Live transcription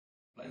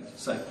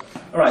So,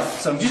 alright,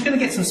 so I'm just going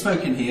to get some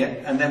smoke in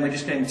here, and then we're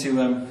just going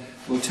to,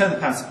 we'll turn the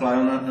power supply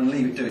on and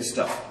leave it do its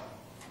stuff.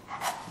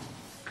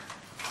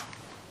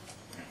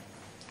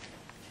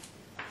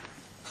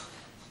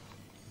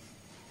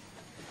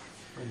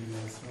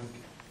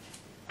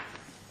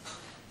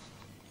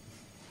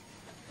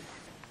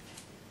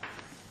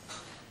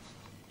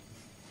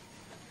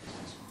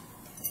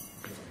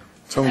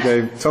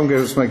 Tom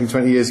gave up smoking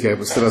 20 years ago,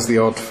 but still has the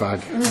odd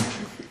fag.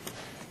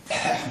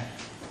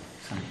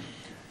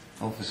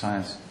 All for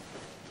science.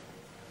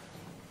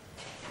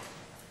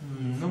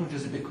 No one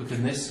does it a bit quicker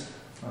than this.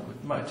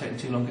 Might have taken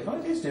too long. Oh,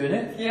 it is doing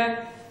it.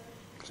 Yeah.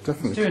 It's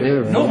definitely doing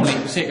clear. it. Normally you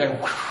can see it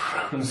go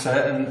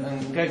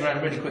and going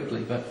around really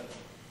quickly, but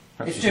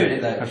perhaps it's doing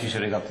it though. Perhaps you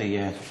should have got the...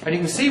 And you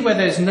can see where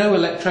there's no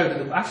electrode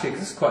at the... Actually,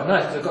 this is quite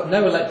nice, because I've got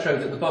no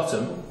electrode at the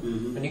bottom,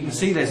 and you can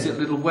see there's a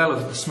little well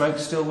of the smoke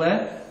still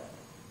there.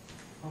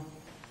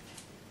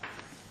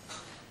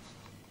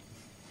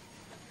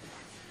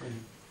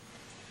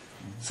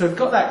 So we've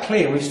got that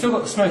clear. We've still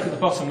got the smoke at the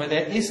bottom where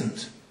there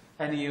isn't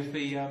any of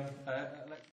the